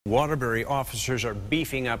Waterbury officers are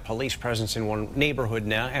beefing up police presence in one neighborhood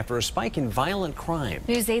now after a spike in violent crime.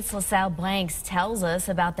 News 8's LaSalle Blanks tells us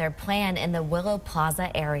about their plan in the Willow Plaza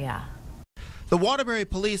area. The Waterbury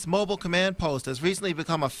Police Mobile Command Post has recently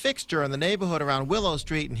become a fixture in the neighborhood around Willow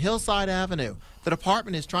Street and Hillside Avenue. The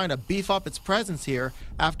department is trying to beef up its presence here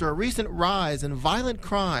after a recent rise in violent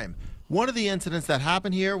crime. One of the incidents that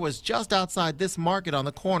happened here was just outside this market on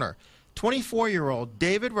the corner. 24-year-old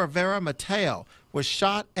David Rivera-Mateo was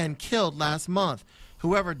shot and killed last month.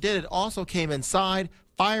 Whoever did it also came inside,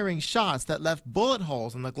 firing shots that left bullet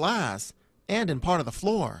holes in the glass and in part of the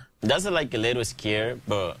floor. That's like a little scary,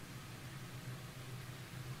 but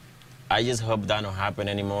I just hope that don't happen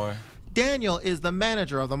anymore. Daniel is the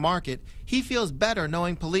manager of the market. He feels better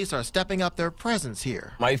knowing police are stepping up their presence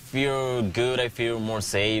here. I feel good. I feel more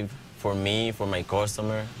safe for me, for my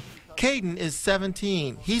customer. Caden is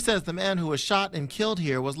 17. He says the man who was shot and killed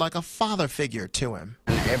here was like a father figure to him.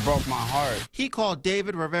 It broke my heart. He called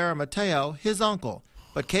David Rivera-Mateo his uncle.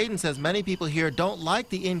 But Caden says many people here don't like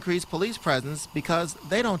the increased police presence because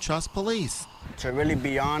they don't trust police. To really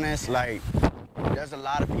be honest, there's a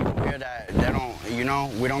lot of people here that they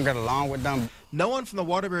don't, we don't get along with them. No one from the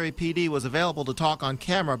Waterbury PD was available to talk on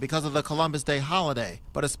camera because of the Columbus Day holiday.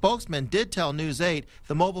 But a spokesman did tell News 8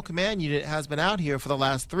 the mobile command unit has been out here for the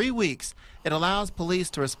last 3 weeks. It allows police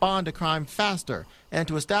to respond to crime faster and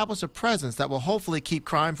to establish a presence that will hopefully keep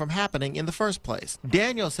crime from happening in the first place.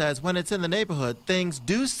 Daniel says when it's in the neighborhood, things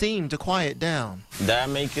do seem to quiet down. That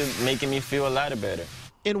making me feel a lot better.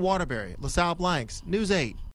 In Waterbury, LaSalle Blanks, News 8.